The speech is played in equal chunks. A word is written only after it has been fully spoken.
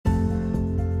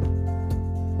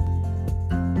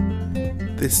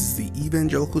This is the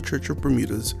Evangelical Church of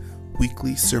Bermuda's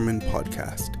weekly sermon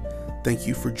podcast. Thank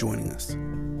you for joining us.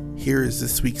 Here is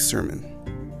this week's sermon.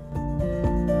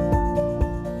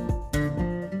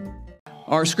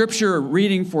 Our scripture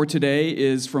reading for today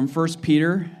is from 1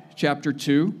 Peter chapter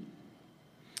 2,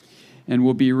 and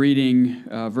we'll be reading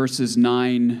verses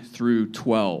 9 through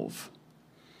 12.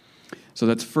 So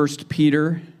that's 1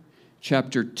 Peter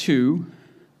chapter 2,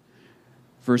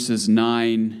 verses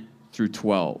 9 through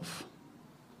 12.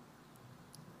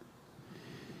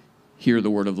 Hear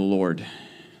the word of the Lord.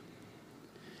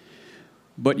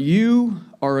 But you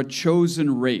are a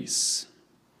chosen race,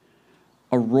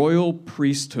 a royal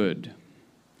priesthood,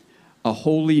 a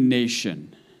holy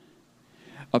nation,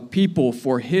 a people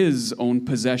for his own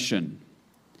possession,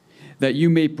 that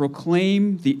you may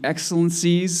proclaim the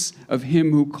excellencies of him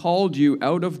who called you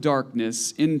out of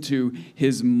darkness into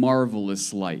his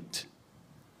marvelous light.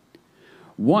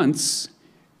 Once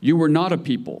you were not a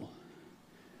people,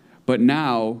 but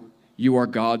now you are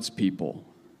God's people.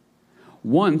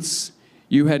 Once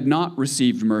you had not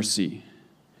received mercy,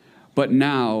 but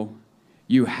now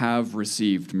you have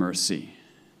received mercy.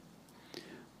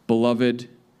 Beloved,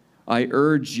 I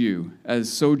urge you,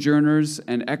 as sojourners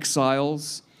and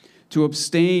exiles, to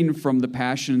abstain from the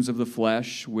passions of the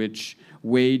flesh, which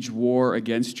wage war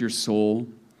against your soul.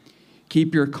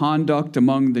 Keep your conduct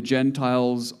among the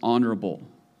Gentiles honorable,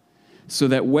 so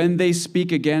that when they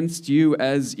speak against you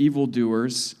as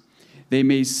evildoers, they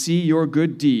may see your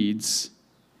good deeds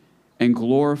and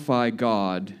glorify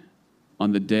God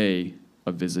on the day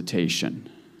of visitation.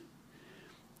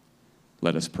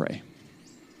 Let us pray.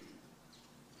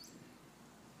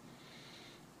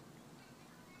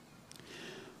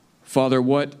 Father,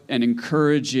 what an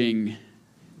encouraging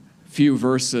few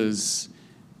verses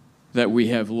that we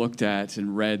have looked at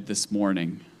and read this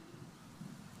morning.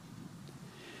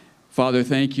 Father,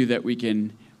 thank you that we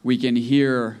can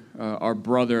hear our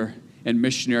brother and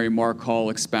missionary Mark Hall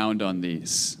expound on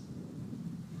these.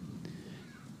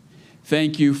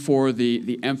 Thank you for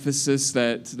the emphasis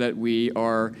that we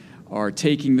are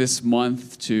taking this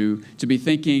month to be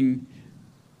thinking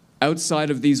outside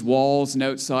of these walls and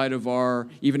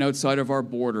even outside of our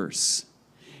borders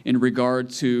in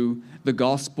regard to the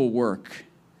gospel work,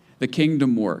 the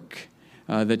kingdom work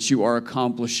that you are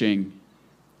accomplishing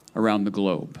around the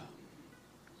globe.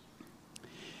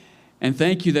 And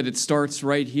thank you that it starts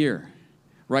right here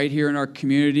in our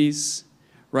communities,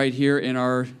 right here in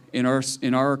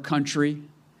our country.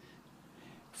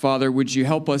 Father, would you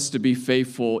help us to be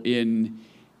faithful in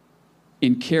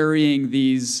carrying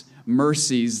these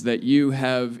mercies that you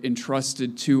have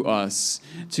entrusted to us,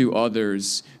 to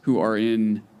others who are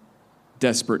in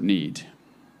desperate need.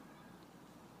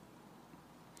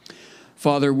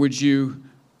 Father, would you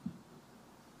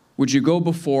go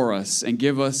before us and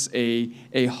give us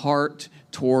a heart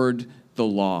toward the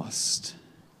lost?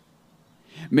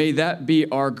 May that be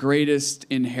our greatest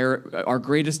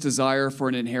desire for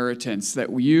an inheritance,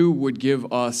 that you would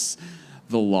give us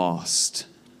the lost.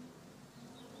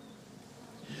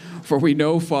 For we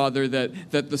know, Father,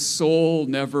 that the soul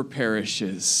never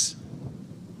perishes.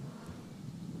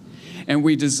 And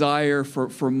we desire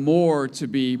for more to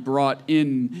be brought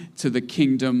into the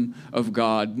kingdom of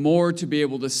God, more to be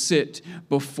able to sit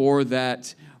before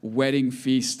that wedding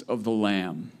feast of the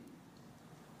Lamb.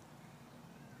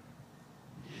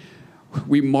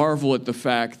 We marvel at the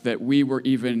fact that we were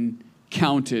even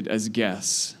counted as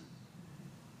guests.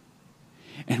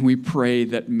 And we pray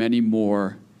that many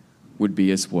more would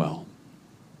be as well.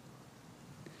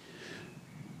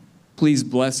 Please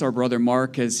bless our brother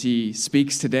Mark as he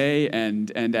speaks today, and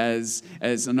as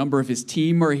a number of his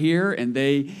team are here and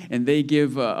they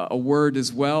give a word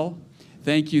as well.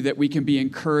 Thank you that we can be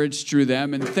encouraged through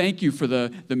them, and thank you for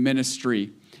the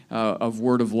ministry of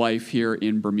Word of Life here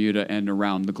in Bermuda and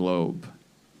around the globe.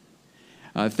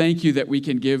 Thank you that we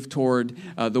can give toward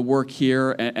the work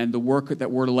here and the work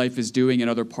that Word of Life is doing in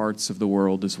other parts of the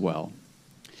world as well.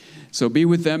 So be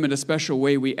with them in a special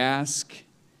way, we ask.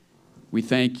 We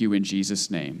thank you in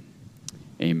Jesus' name.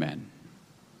 Amen.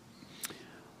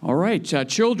 All right,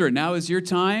 children, now is your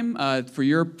time for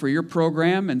your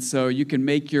program, and so you can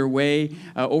make your way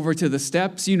over to the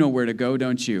steps. You know where to go,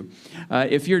 don't you?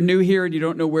 If you're new here and you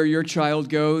don't know where your child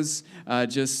goes,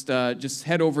 just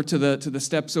head over to the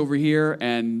steps over here,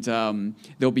 and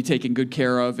they'll be taken good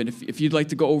care of. And if you'd like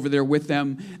to go over there with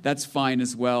them, that's fine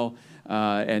as well.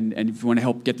 And if you want to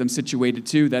help get them situated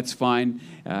too, that's fine.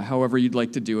 However you'd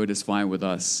like to do it is fine with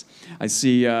us. I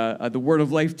see the Word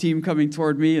of Life team coming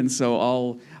toward me, and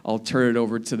so I'll turn it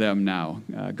over to them now.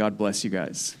 God bless you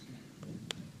guys.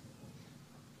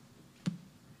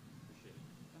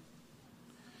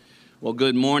 Well,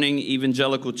 good morning,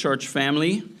 Evangelical Church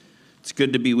family. It's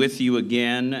good to be with you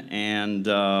again, and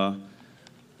I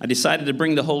decided to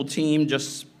bring the whole team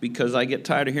just because I get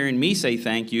tired of hearing me say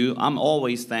thank you. I'm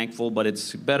always thankful, but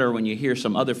it's better when you hear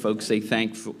some other folks say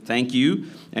thank you,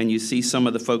 and you see some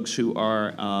of the folks who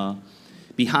are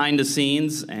behind the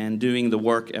scenes and doing the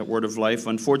work at Word of Life.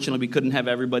 Unfortunately, we couldn't have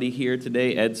everybody here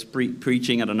today. Ed's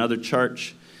preaching at another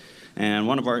church. And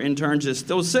one of our interns is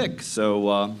still sick,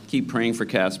 so keep praying for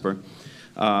Casper.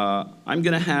 I'm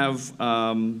going to have,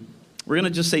 we're going to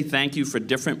just say thank you for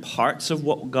different parts of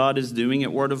what God is doing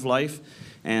at Word of Life.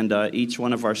 And each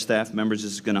one of our staff members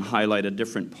is going to highlight a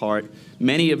different part.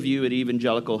 Many of you at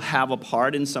Evangelical have a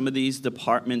part in some of these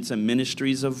departments and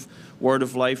ministries of Word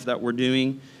of Life that we're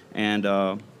doing.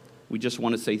 And we just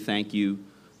want to say thank you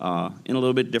in a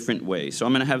little bit different way. So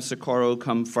I'm going to have Socorro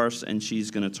come first, and she's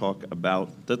going to talk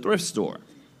about the thrift store.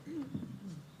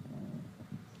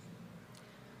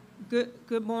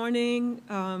 Good morning,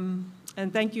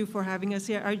 and thank you for having us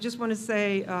here. I just want to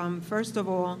say, first of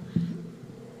all,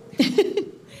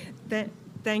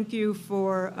 thank you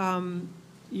for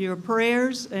your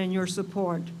prayers and your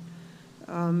support.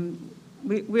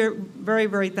 We're very,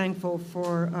 very thankful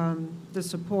for the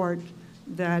support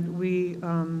that we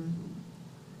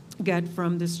get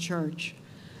from this church.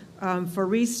 For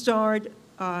Restart,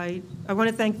 I want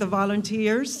to thank the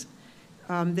volunteers,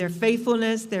 their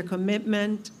faithfulness, their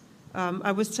commitment.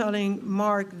 I was telling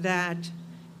Mark that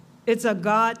it's a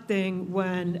God thing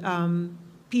when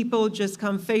people just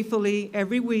come faithfully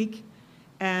every week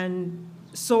and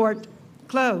sort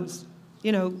clothes,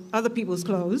 other people's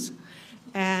clothes,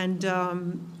 and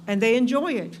they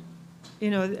enjoy it.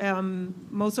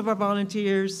 Most of our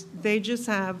volunteers, they just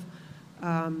have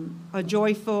a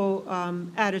joyful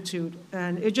attitude,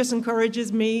 and it just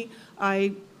encourages me.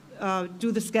 I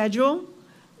do the schedule,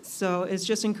 so it's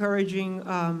just encouraging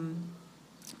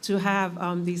to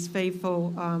have these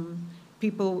faithful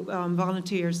people,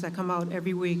 volunteers that come out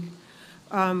every week.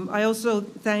 I also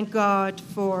thank God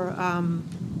for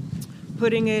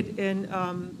putting it in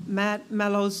Matt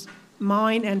Mello's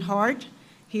mind and heart.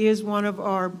 He is one of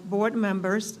our board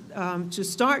members to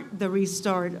start the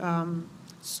Restart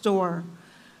store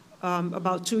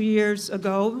about 2 years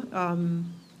ago.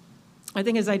 I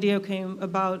think his idea came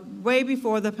about way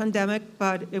before the pandemic,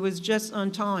 but it was just on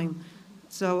time.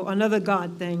 So another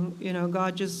God thing,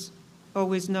 God just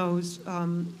always knows.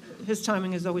 His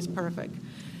timing is always perfect.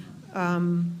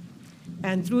 And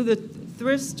through the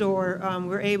thrift store,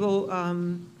 we're able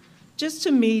just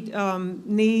to meet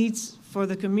needs for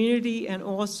the community and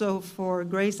also for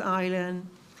Grace Island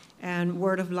and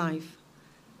Word of Life.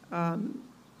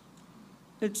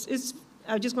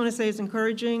 I just want to say it's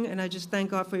encouraging, and I just thank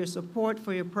God for your support,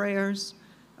 for your prayers,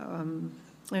 and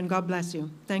God bless you.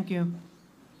 Thank you.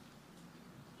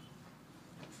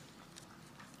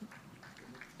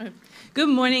 Good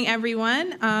morning,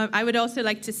 everyone. I would also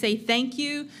like to say thank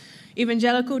you.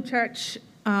 Evangelical Church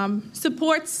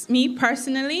supports me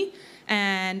personally,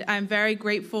 and I'm very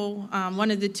grateful. One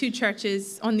of the 2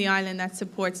 churches on the island that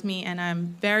supports me, and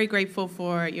I'm very grateful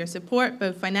for your support,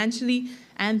 both financially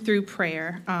and through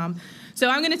prayer. So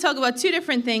I'm going to talk about 2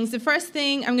 different things. The first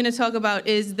thing I'm going to talk about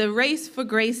is the Race for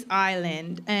Grace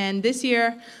Island. And this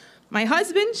year, my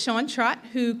husband, Sean Trott,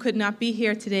 who could not be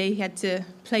here today, he had to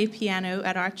play piano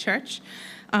at our church,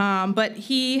 but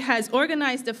he has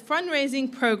organized a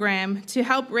fundraising program to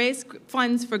help raise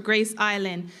funds for Grace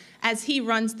Island as he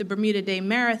runs the Bermuda Day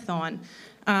Marathon.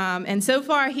 And so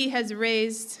far, he has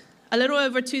raised a little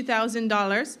over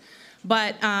 $2,000,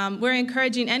 but we're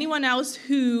encouraging anyone else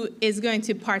who is going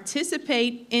to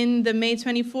participate in the May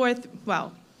 24th,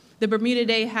 the Bermuda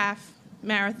Day Half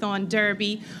Marathon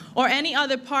Derby, or any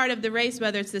other part of the race,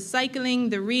 whether it's the cycling,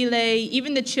 the relay,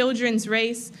 even the children's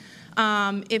race.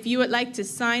 If you would like to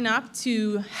sign up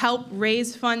to help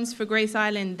raise funds for Grace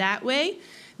Island that way,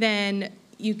 then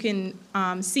you can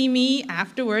see me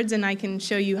afterwards and I can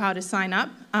show you how to sign up.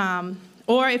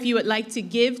 Or if you would like to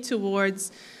give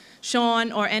towards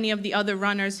Sean or any of the other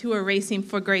runners who are racing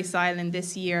for Grace Island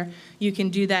this year, you can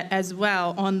do that as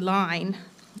well online.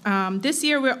 This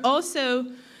year we're also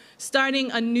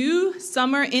starting a new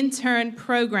summer intern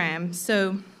program.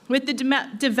 So with the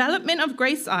development of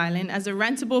Grace Island as a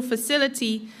rentable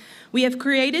facility, we have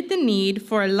created the need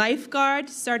for a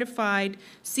lifeguard-certified,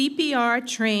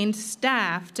 CPR-trained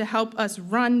staff to help us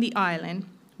run the island,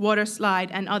 water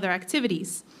slide, and other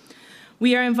activities.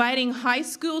 We are inviting high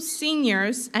school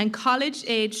seniors and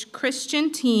college-age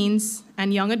Christian teens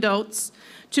and young adults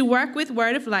to work with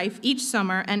Word of Life each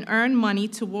summer and earn money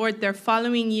toward their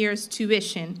following year's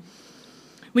tuition.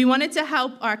 We wanted to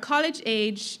help our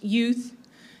college-age youth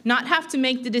not have to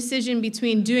make the decision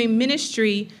between doing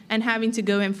ministry and having to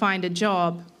go and find a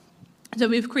job. So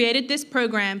we've created this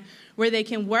program where they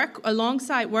can work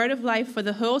alongside Word of Life for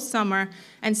the whole summer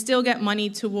and still get money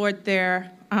toward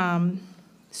their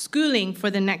schooling for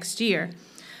the next year.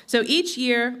 So each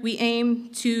year, we aim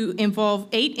to involve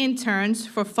 8 interns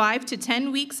for 5 to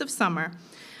 10 weeks of summer.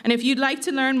 And if you'd like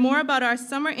to learn more about our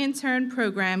summer intern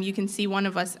program, you can see one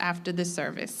of us after the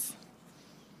service.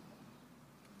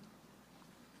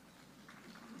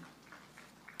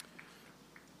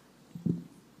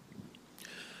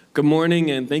 Good morning,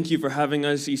 and thank you for having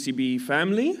us, ECB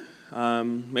family.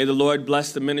 May the Lord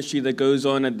bless the ministry that goes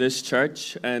on at this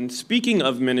church. And speaking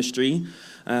of ministry,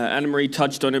 Anna Marie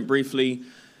touched on it briefly.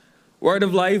 Word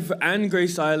of Life and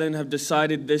Grace Island have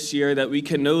decided this year that we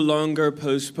can no longer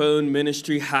postpone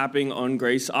ministry happening on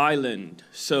Grace Island.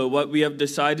 So what we have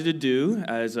decided to do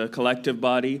as a collective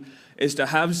body is to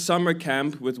have summer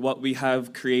camp with what we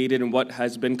have created and what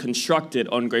has been constructed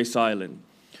on Grace Island.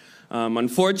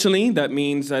 Unfortunately, that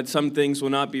means that some things will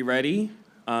not be ready.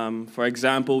 For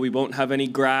example, we won't have any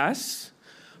grass,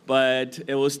 but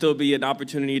it will still be an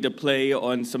opportunity to play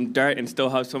on some dirt and still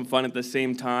have some fun at the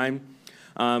same time.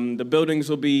 The buildings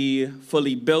will be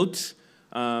fully built,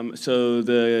 so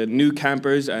the new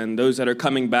campers and those that are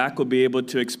coming back will be able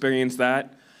to experience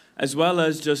that, as well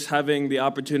as just having the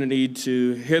opportunity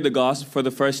to hear the gospel for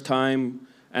the first time,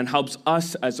 and helps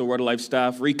us as the Word of Life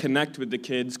staff reconnect with the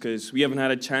kids because we haven't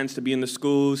had a chance to be in the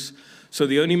schools. So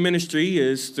the only ministry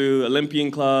is through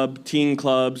Olympian Club, teen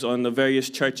clubs on the various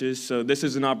churches. So this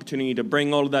is an opportunity to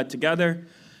bring all of that together,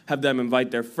 have them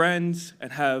invite their friends,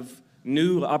 and have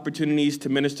new opportunities to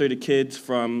minister to kids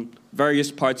from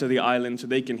various parts of the island so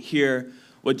they can hear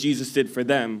what Jesus did for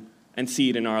them and see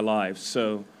it in our lives.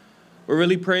 So we're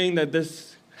really praying that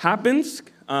this happens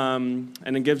and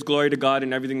it gives glory to God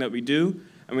in everything that we do.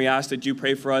 And we ask that you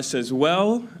pray for us as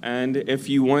well. And if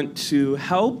you want to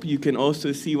help, you can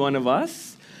also see one of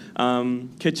us,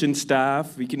 kitchen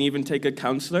staff. We can even take a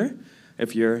counselor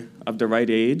if you're of the right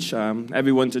age.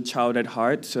 Everyone's a child at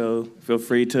heart, so feel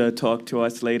free to talk to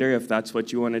us later if that's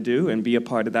what you want to do and be a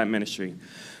part of that ministry.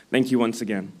 Thank you once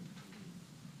again.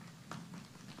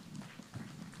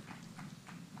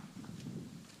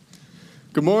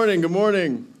 Good morning, good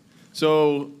morning.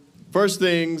 So first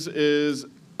things is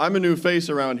I'm a new face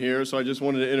around here, so I just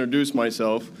wanted to introduce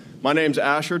myself. My name's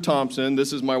Asher Thompson.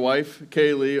 This is my wife,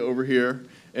 Kaylee, over here,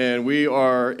 and we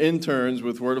are interns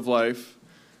with Word of Life.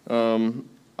 I'm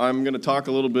going to talk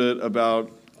a little bit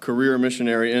about career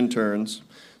missionary interns.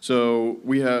 So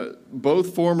we have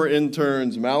both former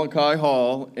interns, Malachi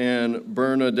Hall and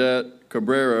Bernadette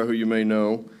Cabrera, who you may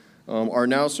know, are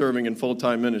now serving in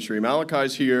full-time ministry.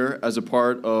 Malachi's here as a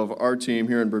part of our team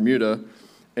here in Bermuda,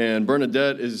 and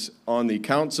Bernadette is on the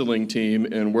counseling team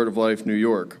in Word of Life, New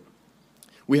York.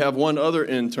 We have one other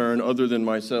intern other than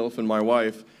myself and my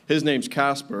wife. His name's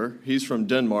Casper. He's from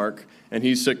Denmark, and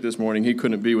he's sick this morning. He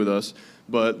couldn't be with us.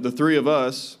 But the three of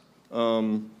us,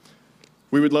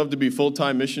 we would love to be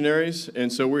full-time missionaries,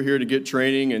 and so we're here to get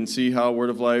training and see how Word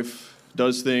of Life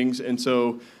does things. And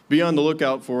so be on the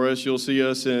lookout for us. You'll see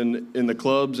us in the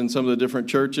clubs and some of the different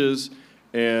churches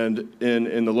and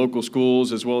in the local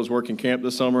schools, as well as working camp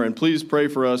this summer. And please pray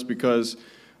for us because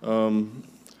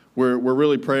we're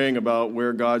really praying about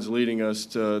where God's leading us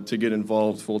to get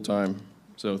involved full-time.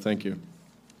 So thank you.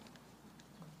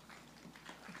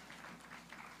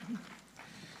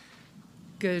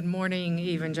 Good morning,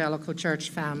 Evangelical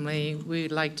Church family.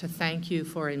 We'd like to thank you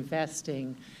for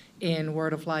investing in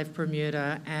Word of Life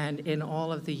Bermuda and in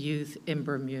all of the youth in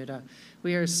Bermuda.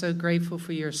 We are so grateful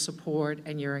for your support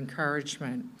and your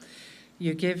encouragement.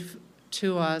 You give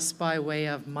to us by way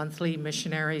of monthly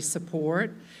missionary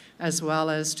support, as well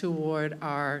as toward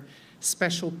our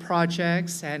special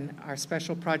projects, and our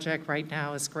special project right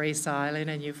now is Grace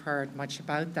Island, and you've heard much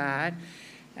about that.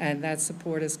 And that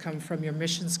support has come from your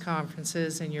missions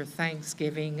conferences and your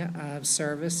Thanksgiving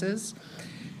services.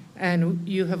 And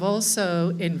you have also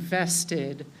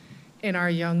invested in our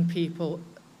young people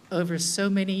over so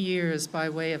many years by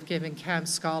way of giving camp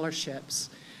scholarships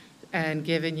and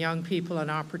giving young people an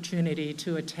opportunity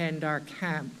to attend our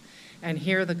camp and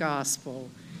hear the gospel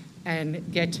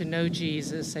and get to know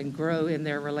Jesus and grow in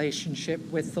their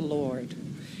relationship with the Lord.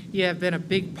 You have been a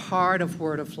big part of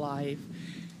Word of Life.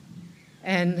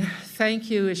 And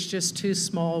thank you is just two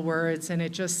small words, and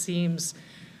it just seems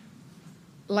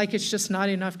like it's just not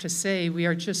enough to say. We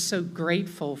are just so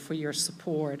grateful for your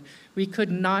support. We could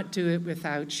not do it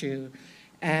without you.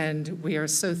 And we are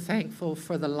so thankful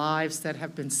for the lives that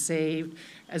have been saved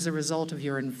as a result of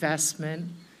your investment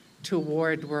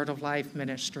toward Word of Life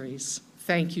Ministries.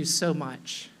 Thank you so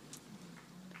much.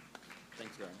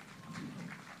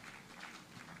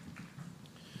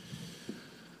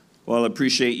 Well, I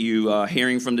appreciate you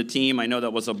hearing from the team. I know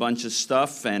that was a bunch of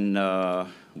stuff, and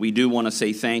we do want to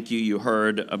say thank you. You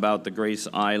heard about the Grace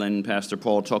Island. Pastor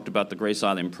Paul talked about the Grace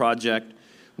Island Project.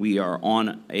 We are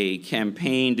on a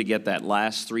campaign to get that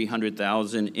last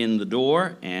 300,000 in the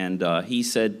door, and he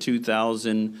said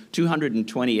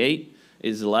 228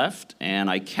 is left, and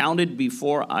I counted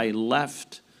before I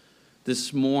left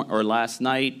last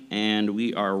night, and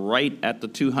we are right at the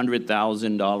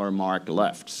 $200,000 mark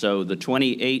left. So the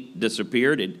 28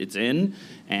 disappeared, it's in,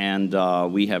 and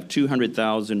we have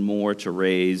 200,000 more to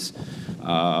raise,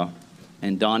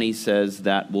 and Donnie says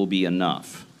that will be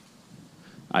enough.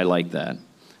 I like that.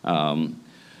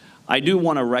 I do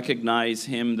want to recognize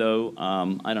him, though.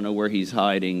 I don't know where he's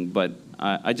hiding, but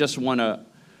I just want to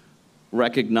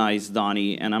recognize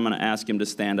Donnie, and I'm going to ask him to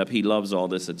stand up. He loves all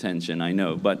this attention, I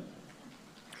know, but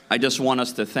I just want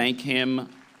us to thank him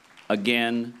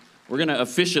again. We're going to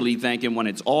officially thank him when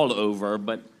it's all over,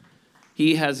 but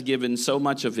he has given so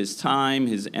much of his time,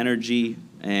 his energy,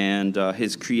 and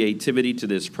his creativity to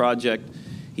this project.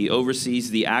 He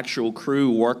oversees the actual crew,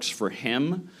 works for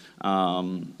him.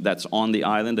 That's on the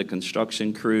island, the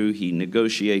construction crew. He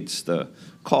negotiates the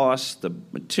costs, the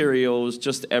materials,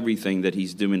 just everything that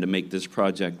he's doing to make this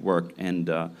project work.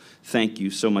 And thank you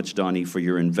so much, Donnie, for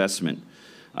your investment.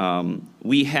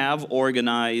 We have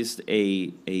organized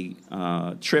a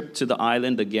trip to the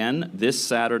island again this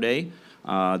Saturday.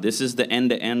 This is the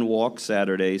end-to-end walk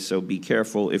Saturday, so be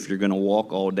careful if you're going to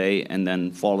walk all day and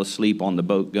then fall asleep on the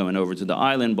boat going over to the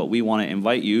island. But we want to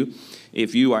invite you,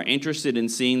 if you are interested in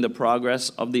seeing the progress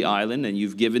of the island and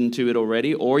you've given to it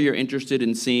already, or you're interested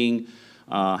in seeing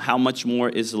how much more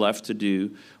is left to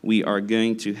do, we are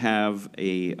going to have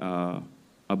a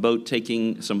boat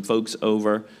taking some folks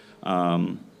over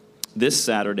this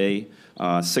Saturday,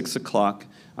 6 o'clock.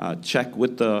 Check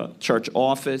with the church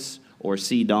office or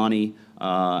see Donnie,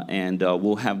 and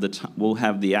we'll have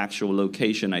the actual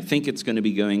location. I think it's going to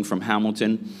be going from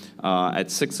Hamilton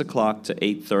at 6 o'clock to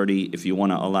 8:30. If you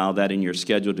want to allow that in your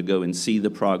schedule to go and see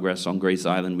the progress on Grace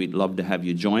Island, we'd love to have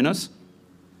you join us.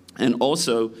 And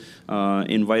also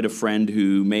invite a friend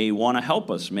who may want to help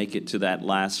us make it to that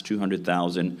last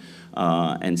 200,000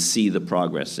 and see the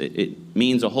progress. It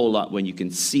means a whole lot when you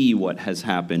can see what has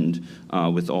happened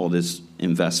with all this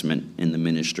investment in the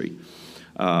ministry.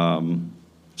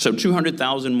 So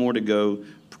 200,000 more to go.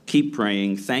 Keep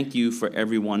praying. Thank you for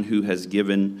everyone who has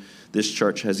given. This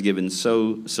church has given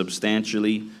so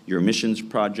substantially. Your missions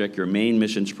project, your main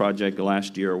missions project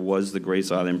last year was the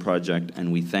Grace Island Project,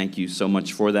 and we thank you so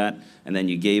much for that. And then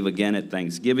you gave again at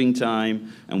Thanksgiving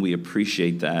time, and we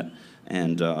appreciate that.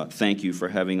 And thank you for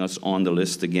having us on the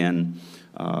list again.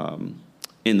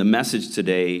 In the message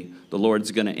today, the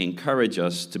Lord's going to encourage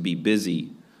us to be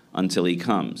busy until he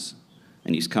comes,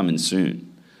 and he's coming soon.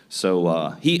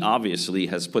 So he obviously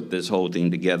has put this whole thing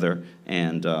together,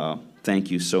 and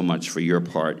thank you so much for your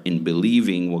part in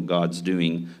believing what God's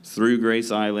doing through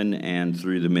Grace Island and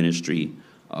through the ministry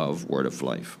of Word of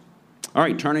Life. All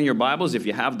right, turn in your Bibles, if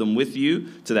you have them with you,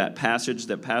 to that passage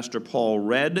that Pastor Paul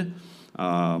read.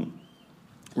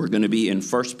 We're going to be in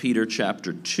 1 Peter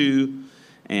chapter 2,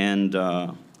 and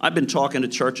I've been talking to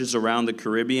churches around the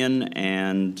Caribbean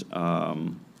and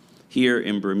here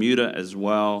in Bermuda as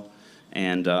well.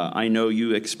 And I know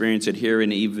you experience it here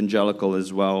in Evangelical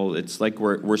as well. It's like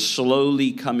we're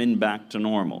slowly coming back to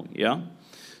normal, yeah?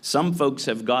 Some folks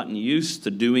have gotten used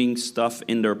to doing stuff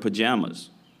in their pajamas,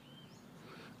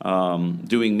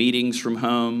 doing meetings from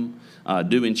home,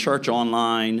 doing church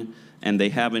online, and they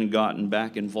haven't gotten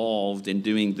back involved in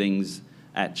doing things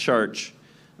at church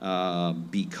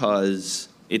because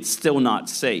it's still not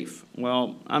safe.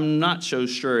 Well, I'm not so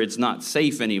sure it's not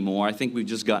safe anymore. I think we've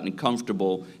just gotten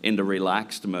comfortable in the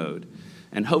relaxed mode.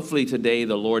 And hopefully today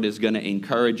the Lord is going to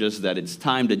encourage us that it's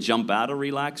time to jump out of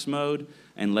relaxed mode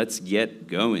and let's get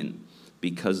going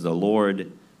because the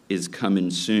Lord is coming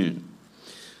soon.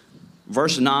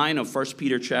 Verse 9 of 1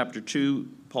 Peter chapter 2,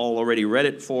 Paul already read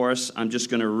it for us. I'm just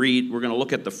going to read. We're going to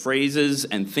look at the phrases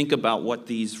and think about what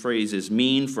these phrases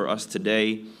mean for us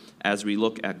today as we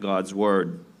look at God's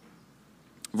word.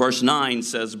 Verse 9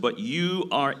 says, "But you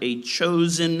are a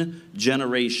chosen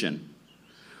generation,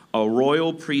 a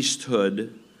royal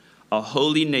priesthood, a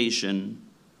holy nation,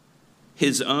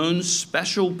 his own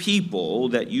special people,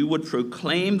 that you would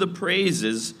proclaim the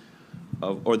praises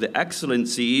of, or the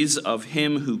excellencies of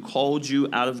him who called you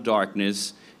out of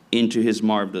darkness into his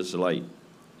marvelous light."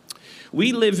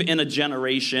 We live in a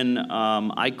generation,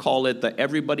 I call it the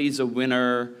everybody's a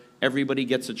winner, everybody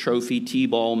gets a trophy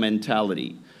T-ball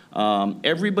mentality.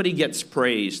 Everybody gets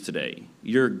praise today.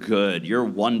 You're good. You're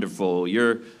wonderful.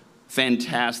 You're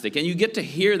fantastic. And you get to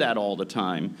hear that all the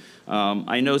time.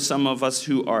 I know some of us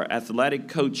who are athletic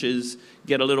coaches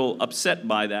get a little upset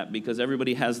by that because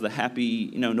everybody has the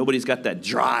happy, nobody's got that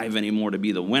drive anymore to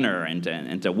be the winner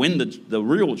and to win the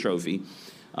real trophy.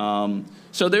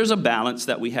 So there's a balance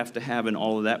that we have to have in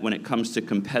all of that when it comes to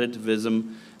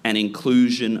competitivism and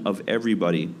inclusion of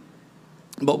everybody.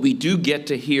 But we do get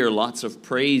to hear lots of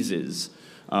praises.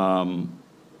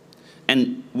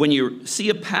 And when you see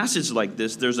a passage like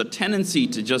this, there's a tendency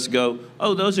to just go,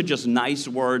 oh, those are just nice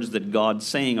words that God's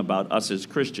saying about us as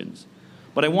Christians.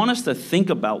 But I want us to think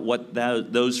about what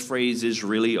those phrases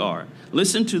really are.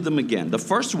 Listen to them again. The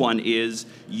first one is,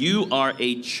 you are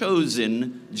a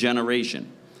chosen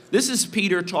generation. This is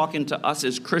Peter talking to us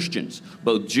as Christians,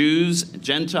 both Jews,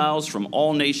 Gentiles from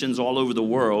all nations all over the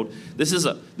world. This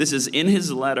is in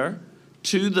his letter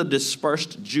to the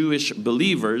dispersed Jewish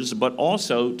believers, but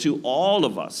also to all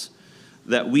of us,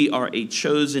 that we are a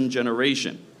chosen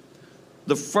generation.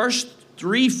 The first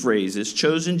three phrases,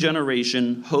 chosen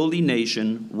generation, holy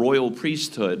nation, royal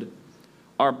priesthood,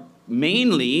 are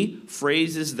mainly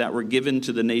phrases that were given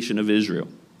to the nation of Israel.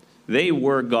 They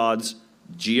were God's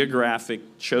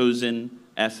geographic, chosen,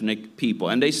 ethnic people,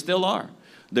 and they still are.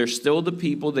 They're still the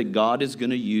people that God is going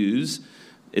to use.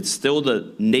 It's still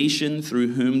the nation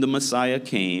through whom the Messiah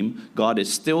came. God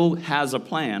still has a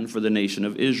plan for the nation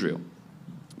of Israel.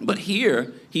 But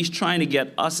here, he's trying to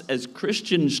get us as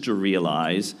Christians to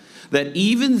realize that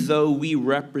even though we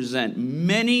represent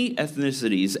many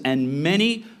ethnicities and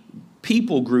many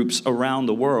people groups around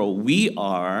the world, we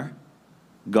are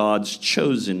God's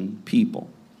chosen people.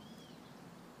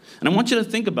 And I want you to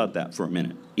think about that for a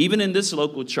minute. Even in this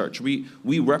local church, we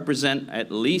represent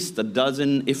at least a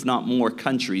dozen, if not more,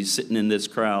 countries sitting in this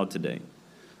crowd today.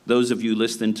 Those of you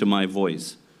listening to my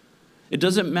voice. It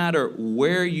doesn't matter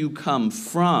where you come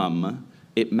from,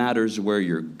 it matters where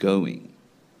you're going.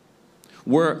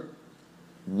 We're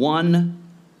one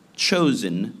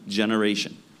chosen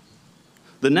generation.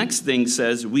 The next thing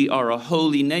says we are a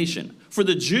holy nation. For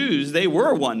the Jews, they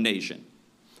were one nation.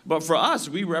 But for us,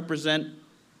 we represent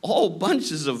whole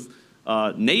bunches of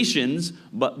nations,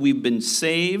 but we've been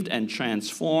saved and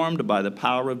transformed by the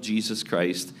power of Jesus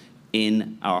Christ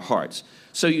in our hearts.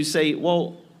 So you say,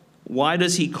 well, why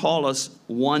does he call us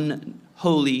one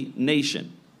holy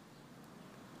nation?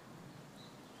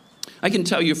 I can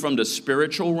tell you from the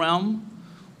spiritual realm,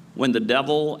 when the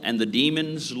devil and the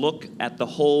demons look at the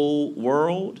whole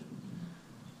world,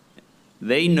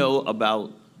 they know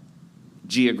about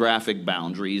geographic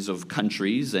boundaries of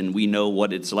countries, and we know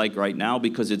what it's like right now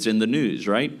because it's in the news,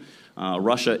 right?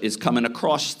 Russia is coming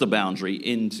across the boundary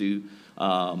into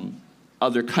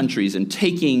other countries and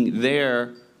taking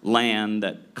their land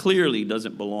that clearly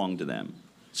doesn't belong to them.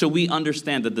 So we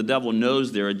understand that the devil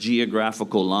knows there are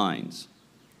geographical lines.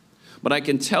 But I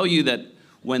can tell you that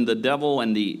when the devil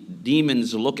and the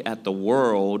demons look at the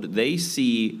world, they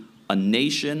see a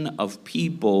nation of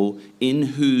people in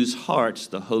whose hearts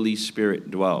the Holy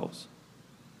Spirit dwells.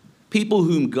 People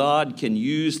whom God can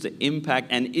use to impact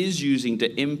and is using to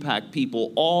impact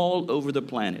people all over the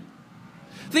planet.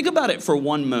 Think about it for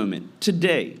one moment.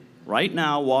 Today, right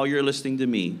now, while you're listening to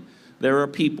me, there are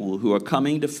people who are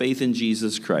coming to faith in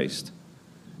Jesus Christ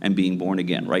and being born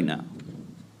again right now.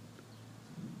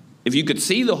 If you could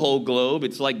see the whole globe,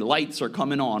 it's like lights are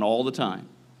coming on all the time.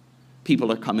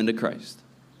 People are coming to Christ.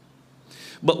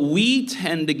 But we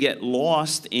tend to get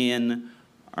lost in,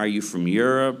 are you from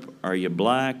Europe? Are you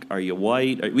black? Are you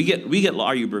white? We get.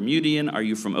 Are you Bermudian? Are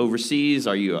you from overseas?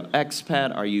 Are you an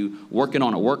expat? Are you working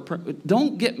on a work permit?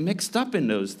 Don't get mixed up in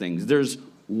those things. There's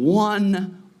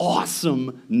one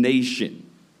awesome nation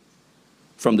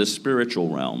from the spiritual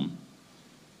realm.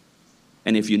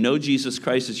 And if you know Jesus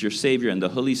Christ as your Savior and the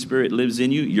Holy Spirit lives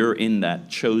in you, you're in that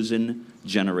chosen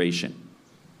generation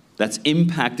that's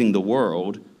impacting the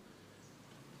world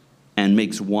and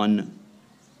makes one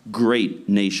great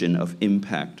nation of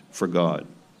impact for God.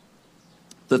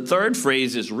 The third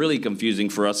phrase is really confusing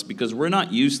for us because we're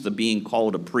not used to being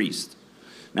called a priest.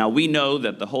 Now, we know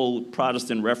that the whole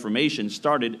Protestant Reformation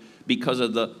started because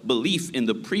of the belief in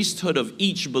the priesthood of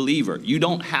each believer. You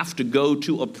don't have to go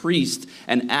to a priest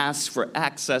and ask for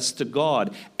access to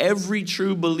God. Every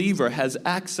true believer has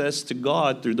access to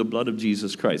God through the blood of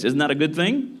Jesus Christ. Isn't that a good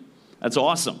thing? That's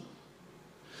awesome.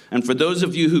 And for those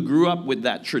of you who grew up with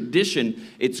that tradition,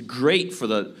 it's great for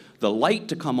the light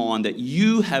to come on that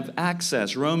you have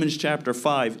access, Romans chapter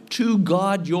 5, to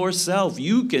God yourself.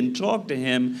 You can talk to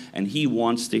him and he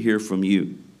wants to hear from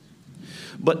you.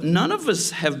 But none of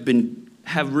us have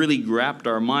really wrapped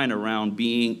our mind around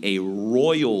being a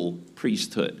royal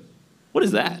priesthood. What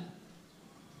is that?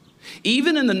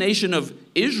 Even in the nation of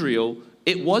Israel,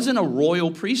 it wasn't a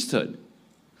royal priesthood.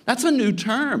 That's a new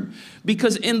term,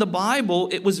 because in the Bible,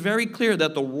 it was very clear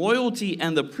that the royalty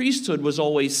and the priesthood was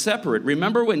always separate.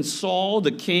 Remember when Saul,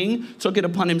 the king, took it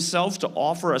upon himself to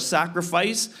offer a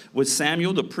sacrifice with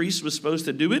Samuel? The priest was supposed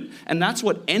to do it, and that's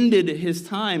what ended his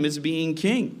time as being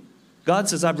king. God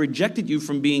says, I've rejected you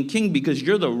from being king because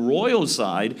you're the royal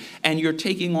side and you're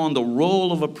taking on the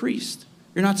role of a priest.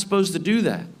 You're not supposed to do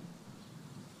that.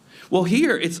 Well,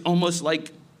 here it's almost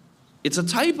like it's a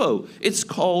typo. It's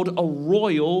called a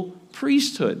royal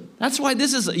priesthood. That's why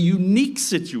this is a unique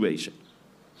situation.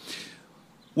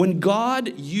 When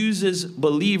God uses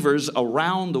believers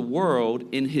around the world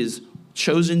in his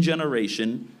chosen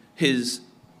generation, his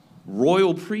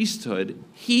royal priesthood,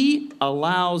 he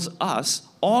allows us,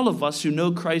 all of us who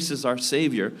know Christ as our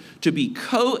Savior, to be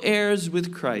co-heirs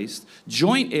with Christ,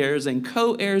 joint heirs and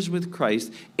co-heirs with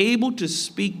Christ, able to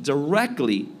speak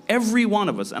directly, every one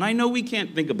of us. And I know we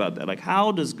can't think about that. Like,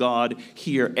 how does God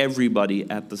hear everybody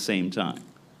at the same time?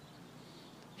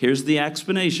 Here's the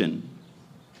explanation.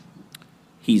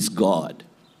 He's God.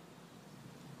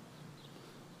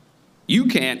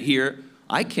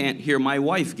 I can't hear my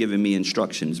wife giving me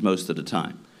instructions most of the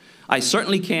time. I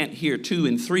certainly can't hear 2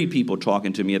 and 3 people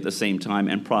talking to me at the same time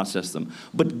and process them.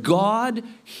 But God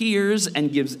hears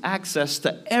and gives access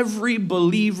to every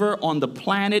believer on the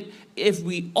planet. If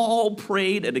we all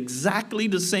prayed at exactly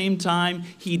the same time,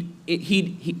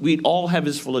 we'd all have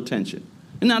his full attention.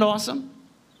 Isn't that awesome?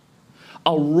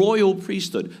 A royal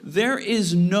priesthood. There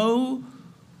is no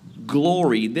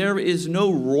glory. There is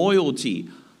no royalty.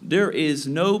 There is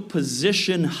no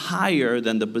position higher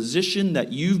than the position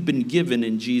that you've been given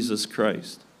in Jesus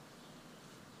Christ.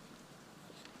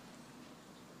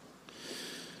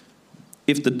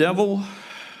 If the devil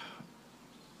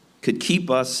could keep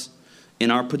us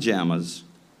in our pajamas,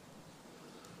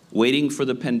 waiting for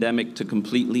the pandemic to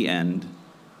completely end,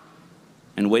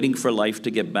 and waiting for life to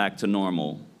get back to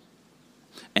normal,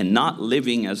 and not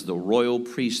living as the royal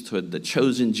priesthood, the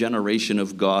chosen generation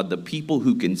of God, the people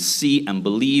who can see and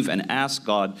believe and ask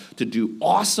God to do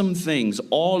awesome things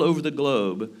all over the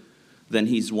globe, then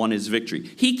he's won his victory.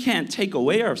 He can't take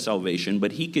away our salvation,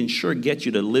 but he can sure get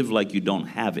you to live like you don't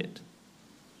have it.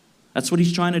 That's what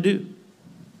he's trying to do.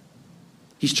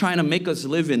 He's trying to make us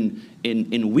live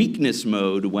in weakness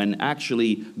mode when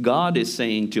actually God is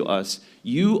saying to us,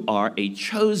 you are a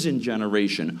chosen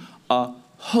generation, a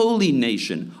holy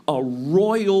nation, a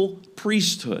royal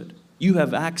priesthood. You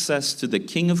have access to the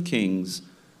King of Kings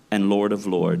and Lord of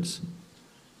Lords,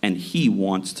 and he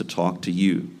wants to talk to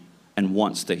you and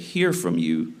wants to hear from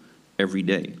you every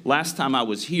day. Last time I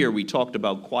was here, we talked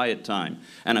about quiet time,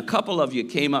 and a couple of you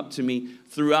came up to me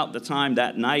throughout the time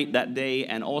that night, that day,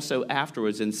 and also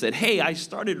afterwards and said, hey, I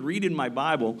started reading my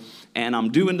Bible, and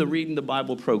I'm doing the Reading the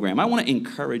Bible program. I want to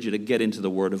encourage you to get into the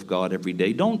Word of God every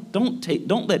day. Don't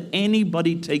let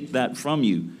anybody take that from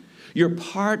you. You're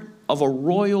part of a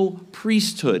royal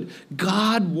priesthood.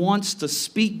 God wants to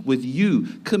speak with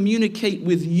you, communicate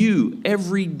with you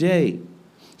every day.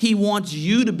 He wants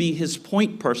you to be his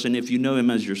point person if you know him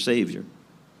as your Savior.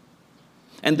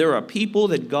 And there are people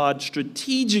that God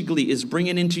strategically is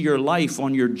bringing into your life,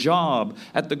 on your job,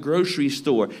 at the grocery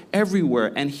store,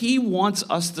 everywhere. And he wants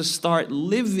us to start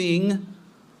living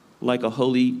like a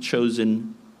holy,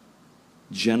 chosen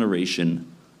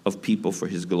generation of people for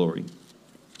his glory.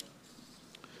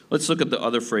 Let's look at the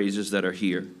other phrases that are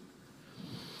here.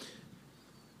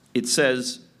 It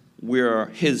says, we are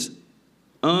his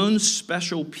own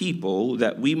special people,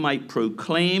 that we might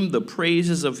proclaim the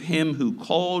praises of him who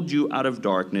called you out of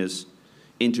darkness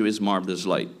into his marvelous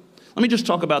light. Let me just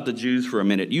talk about the Jews for a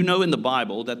minute. You know in the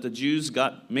Bible that the Jews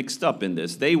got mixed up in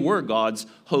this. They were God's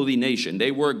holy nation. They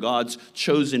were God's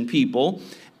chosen people.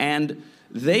 And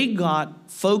they got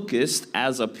focused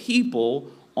as a people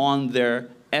on their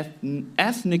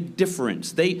ethnic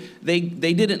difference. They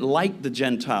didn't like the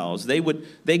Gentiles.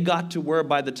 They got to where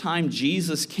by the time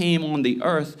Jesus came on the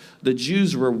earth, the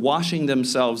Jews were washing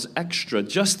themselves extra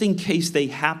just in case they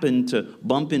happened to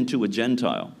bump into a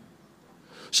Gentile.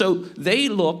 So they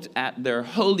looked at their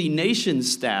holy nation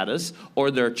status or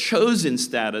their chosen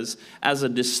status as a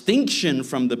distinction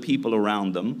from the people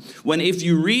around them. When if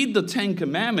you read the 10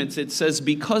 Commandments, it says,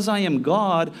 because I am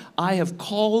God, I have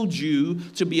called you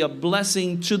to be a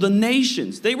blessing to the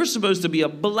nations. They were supposed to be a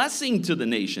blessing to the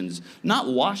nations, not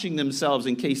washing themselves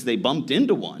in case they bumped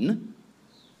into one.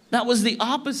 That was the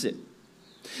opposite.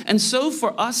 And so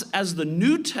for us as the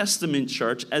New Testament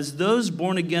church, as those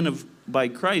born again by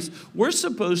Christ, we're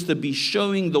supposed to be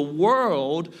showing the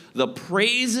world the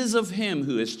praises of him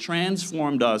who has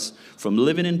transformed us from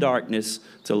living in darkness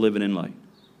to living in light.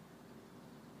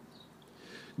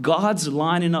 God's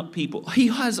lining up people. He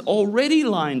has already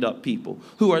lined up people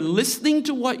who are listening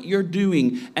to what you're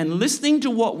doing and listening to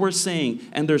what we're saying.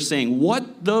 And they're saying,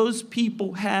 what those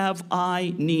people have,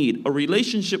 I need. A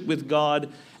relationship with God.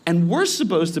 And we're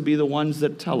supposed to be the ones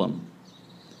that tell them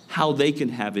how they can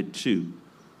have it too.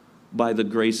 By the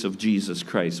grace of Jesus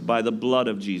Christ, by the blood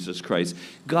of Jesus Christ.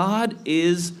 God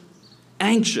is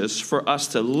anxious for us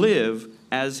to live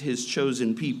as his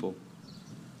chosen people.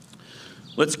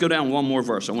 Let's go down one more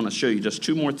verse. I want to show you just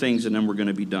two more things and then we're going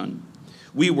to be done.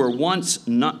 We were once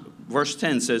not, verse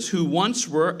 10 says, who once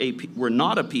were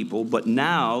not a people, but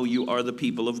now you are the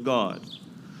people of God,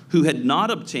 who had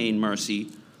not obtained mercy,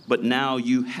 but now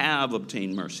you have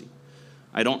obtained mercy.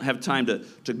 I don't have time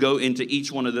to go into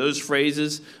each one of those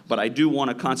phrases, but I do want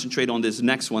to concentrate on this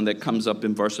next one that comes up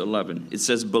in verse 11. It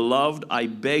says, beloved, I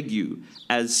beg you,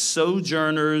 as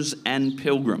sojourners and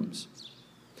pilgrims.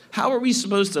 How are we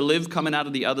supposed to live coming out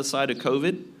of the other side of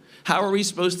COVID? How are we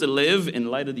supposed to live in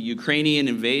light of the Ukrainian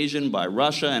invasion by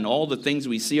Russia and all the things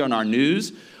we see on our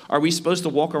news? Are we supposed to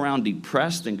walk around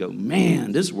depressed and go,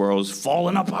 man, this world's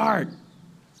falling apart?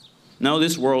 No,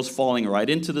 this world's falling right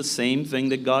into the same thing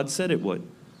that God said it would.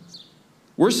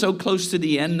 We're so close to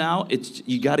the end now,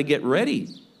 you got to get ready.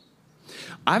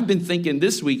 I've been thinking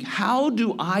this week, how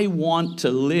do I want to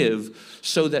live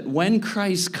so that when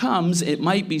Christ comes, it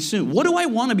might be soon? What do I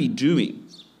want to be doing?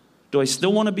 Do I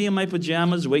still want to be in my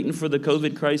pajamas waiting for the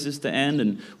COVID crisis to end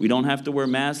and we don't have to wear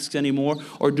masks anymore?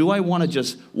 Or do I want to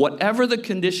just, whatever the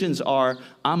conditions are,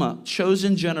 I'm a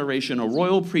chosen generation, a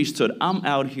royal priesthood. I'm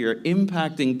out here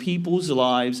impacting people's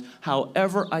lives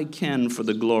however I can for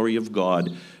the glory of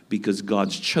God because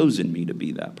God's chosen me to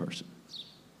be that person.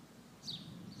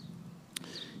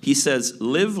 He says,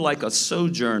 live like a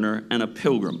sojourner and a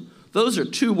pilgrim. Those are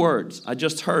two words. I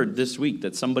just heard this week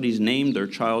that somebody's named their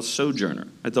child Sojourner.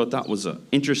 I thought that was an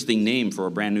interesting name for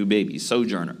a brand new baby,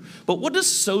 Sojourner. But what does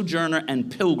sojourner and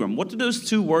pilgrim, what do those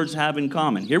two words have in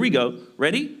common? Here we go.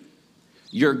 Ready?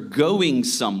 You're going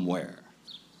somewhere.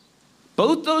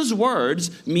 Both those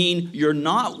words mean you're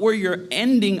not where you're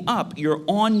ending up. You're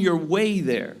on your way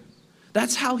there.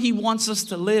 That's how he wants us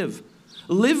to live.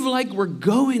 Live like we're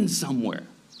going somewhere.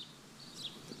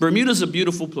 Bermuda's a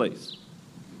beautiful place.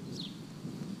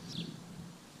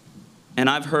 And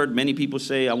I've heard many people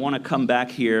say, I want to come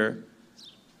back here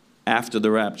after the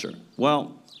rapture.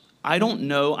 Well, I don't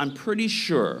know. I'm pretty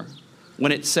sure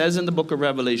when it says in the book of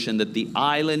Revelation that the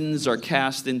islands are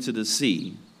cast into the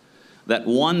sea, that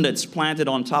one that's planted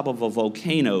on top of a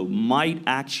volcano might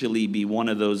actually be one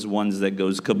of those ones that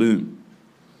goes kaboom.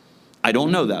 I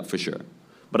don't know that for sure.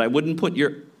 But I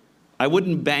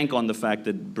wouldn't bank on the fact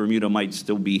that Bermuda might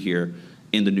still be here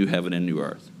in the new heaven and new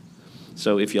earth.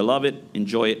 So if you love it,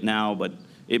 enjoy it now, but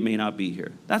it may not be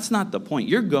here. That's not the point.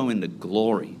 You're going to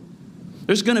glory.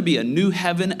 There's going to be a new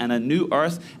heaven and a new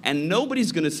earth, and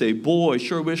nobody's going to say, boy,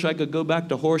 sure wish I could go back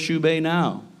to Horseshoe Bay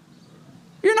now.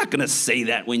 You're not going to say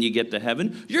that when you get to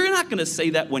heaven. You're not going to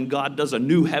say that when God does a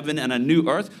new heaven and a new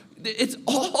earth. It's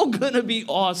all going to be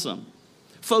awesome.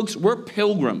 Folks, we're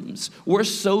pilgrims. We're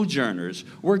sojourners.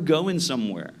 We're going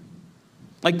somewhere.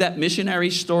 Like that missionary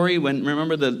story when,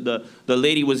 remember, the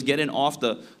lady was getting off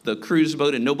the cruise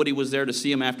boat and nobody was there to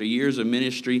see him after years of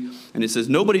ministry. And it says,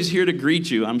 nobody's here to greet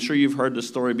you. I'm sure you've heard the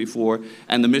story before.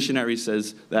 And the missionary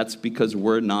says, that's because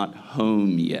we're not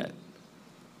home yet.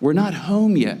 We're not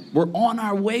home yet. We're on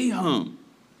our way home.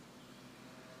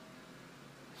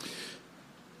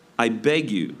 I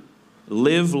beg you,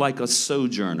 live like a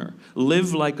sojourner.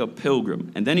 Live like a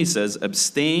pilgrim. And then he says,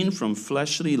 abstain from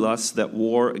fleshly lusts that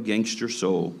war against your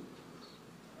soul.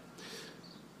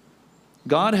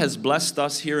 God has blessed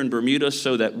us here in Bermuda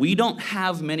so that we don't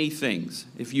have many things.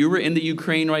 If you were in the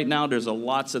Ukraine right now, there's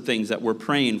lots of things that we're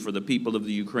praying for the people of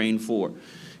the Ukraine for.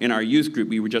 In our youth group,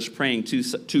 we were just praying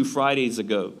two Fridays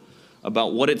ago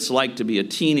about what it's like to be a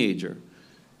teenager.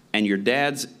 And your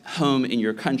dad's home in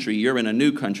your country, you're in a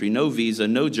new country, no visa,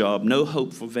 no job, no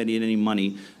hope for getting any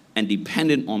money, and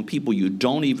dependent on people you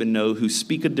don't even know who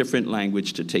speak a different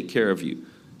language to take care of you.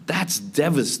 That's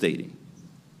devastating.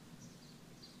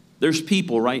 There's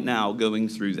people right now going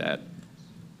through that,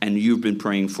 and you've been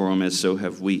praying for them, as so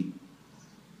have we.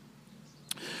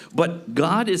 But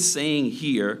God is saying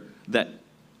here that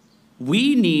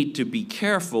we need to be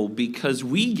careful because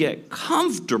we get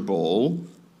comfortable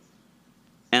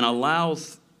and allow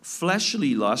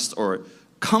fleshly lust or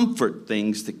comfort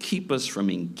things to keep us from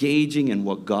engaging in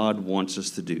what God wants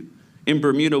us to do. In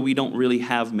Bermuda, we don't really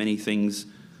have many things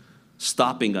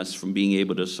stopping us from being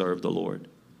able to serve the Lord.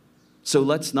 So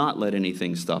let's not let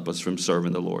anything stop us from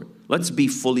serving the Lord. Let's be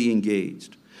fully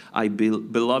engaged.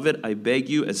 Beloved, I beg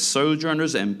you, as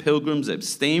sojourners and pilgrims,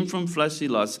 abstain from fleshly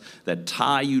lusts that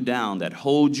tie you down, that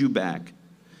hold you back,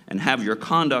 and have your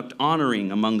conduct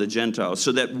honoring among the Gentiles,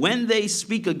 so that when they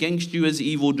speak against you as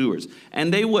evildoers,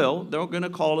 and they will, they're going to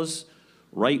call us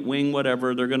right-wing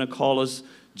whatever, they're going to call us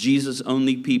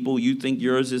Jesus-only people. You think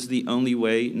yours is the only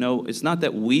way. No, it's not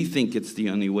that we think it's the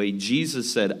only way.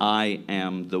 Jesus said, I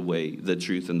am the way, the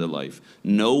truth, and the life.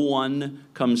 No one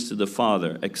comes to the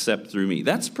Father except through me.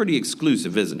 That's pretty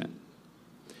exclusive, isn't it?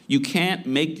 You can't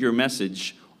make your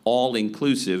message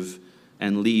all-inclusive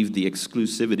and leave the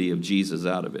exclusivity of Jesus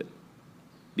out of it,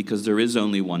 because there is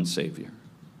only one Savior.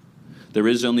 There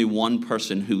is only one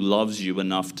person who loves you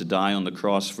enough to die on the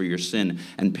cross for your sin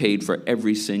and paid for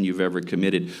every sin you've ever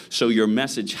committed. So your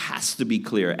message has to be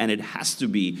clear, and it has to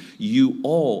be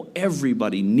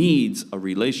everybody needs a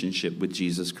relationship with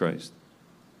Jesus Christ.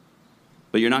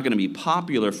 But you're not going to be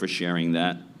popular for sharing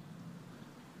that.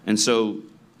 And so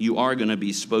you are going to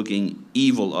be spoken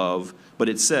evil of. But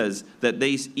it says that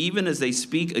even as they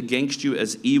speak against you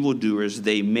as evildoers,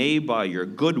 they may by your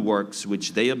good works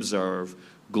which they observe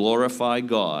glorify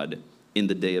God in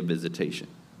the day of visitation.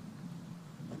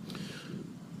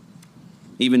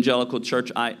 Evangelical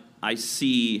church, I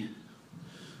see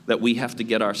that we have to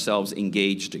get ourselves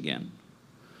engaged again.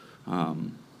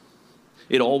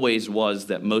 It always was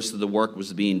that most of the work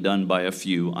was being done by a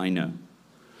few, I know.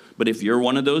 But if you're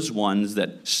one of those ones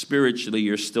that spiritually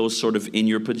you're still sort of in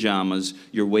your pajamas,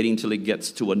 you're waiting till it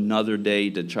gets to another day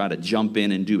to try to jump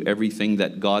in and do everything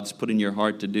that God's put in your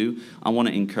heart to do, I want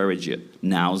to encourage you.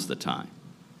 Now's the time.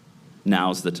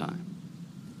 Now's the time.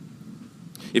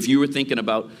 If you were thinking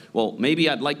about, well, maybe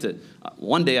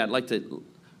one day I'd like to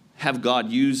have God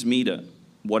use me to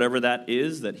whatever that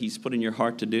is that he's put in your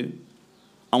heart to do,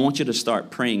 I want you to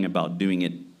start praying about doing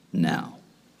it now.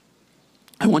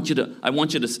 I want you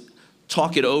to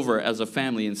talk it over as a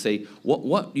family and say,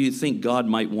 what do you think God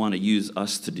might want to use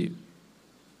us to do?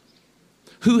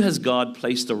 Who has God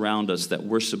placed around us that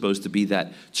we're supposed to be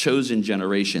that chosen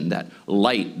generation, that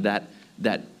light, that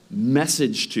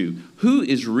message to? Who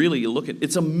is really looking?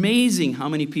 It's amazing how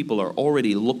many people are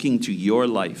already looking to your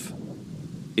life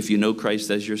if you know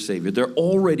Christ as your Savior. They're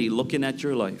already looking at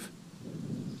your life.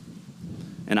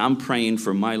 And I'm praying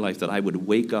for my life that I would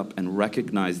wake up and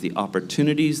recognize the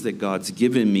opportunities that God's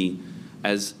given me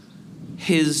as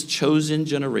his chosen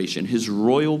generation, his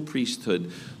royal priesthood,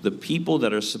 the people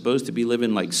that are supposed to be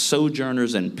living like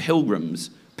sojourners and pilgrims,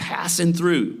 passing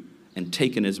through and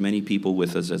taking as many people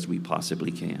with us as we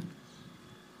possibly can.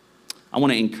 I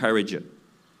want to encourage you.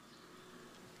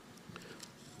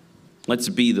 Let's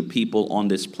be the people on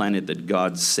this planet that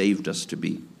God saved us to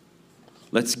be.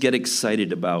 Let's get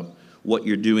excited about what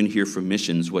you're doing here for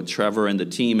missions. What Trevor and the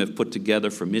team have put together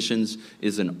for missions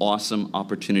is an awesome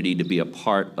opportunity to be a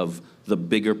part of the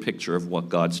bigger picture of what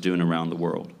God's doing around the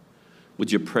world.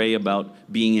 Would you pray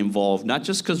about being involved? Not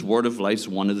just because Word of Life's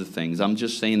one of the things. I'm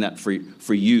just saying that for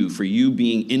you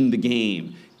being in the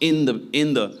game, in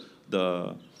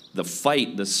the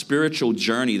fight, the spiritual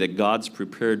journey that God's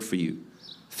prepared for you.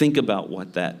 Think about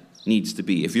what that needs to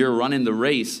be. If you're running the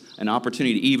race, an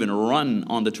opportunity to even run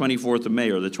on the 24th of May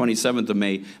or the 27th of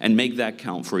May and make that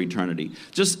count for eternity.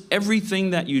 Just everything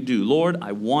that you do. Lord,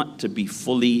 I want to be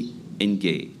fully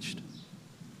engaged.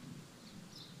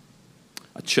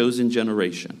 A chosen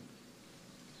generation,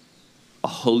 a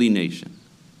holy nation,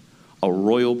 a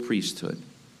royal priesthood,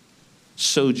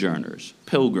 sojourners,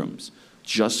 pilgrims,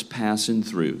 just passing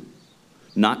through,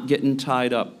 not getting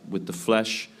tied up with the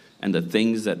flesh and the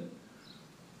things that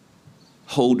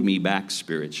hold me back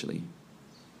spiritually,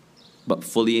 but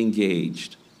fully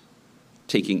engaged,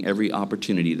 taking every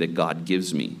opportunity that God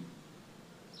gives me.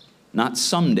 Not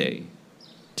someday,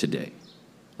 today.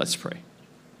 Let's pray.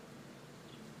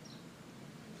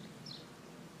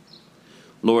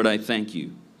 Lord, I thank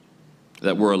you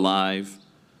that we're alive.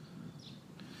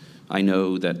 I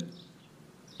know that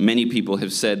many people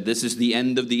have said this is the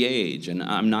end of the age, and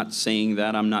I'm not saying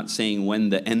that. I'm not saying when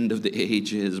the end of the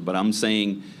age is, but I'm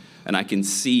saying, and I can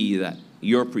see that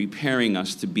you're preparing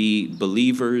us to be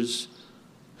believers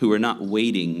who are not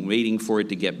waiting for it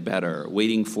to get better,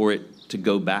 waiting for it to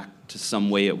go back to some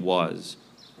way it was.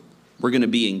 We're going to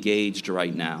be engaged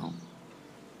right now.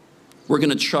 We're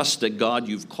going to trust that, God,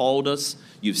 you've called us,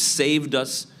 you've saved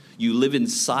us, you live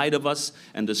inside of us,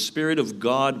 and the Spirit of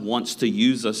God wants to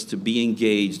use us to be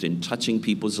engaged in touching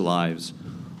people's lives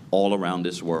all around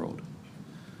this world.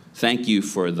 Thank you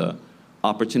for the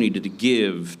opportunity to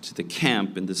give to the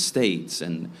camp in the States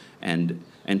and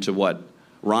to what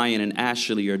Ryan and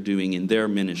Ashley are doing in their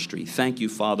ministry. Thank you,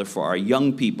 Father, for our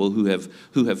young people who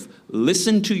have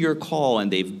listened to your call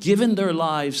and they've given their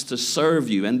lives to serve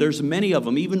you. And there's many of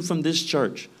them, even from this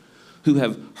church, who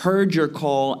have heard your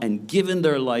call and given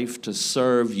their life to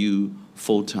serve you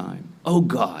full time. Oh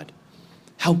God,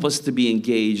 help us to be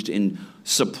engaged in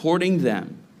supporting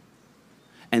them,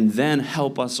 and then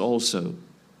help us also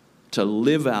to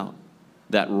live out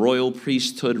that royal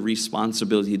priesthood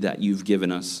responsibility that you've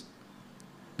given us,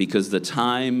 because the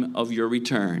time of your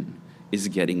return is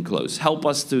getting close. Help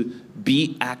us to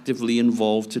be actively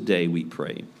involved today, we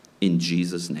pray. In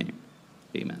Jesus' name,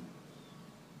 amen.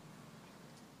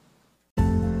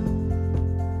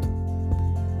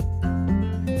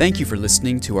 Thank you for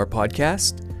listening to our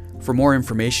podcast. For more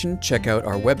information, check out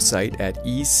our website at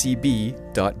ecb.bm.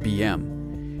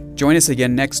 Join us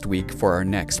again next week for our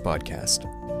next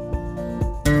podcast.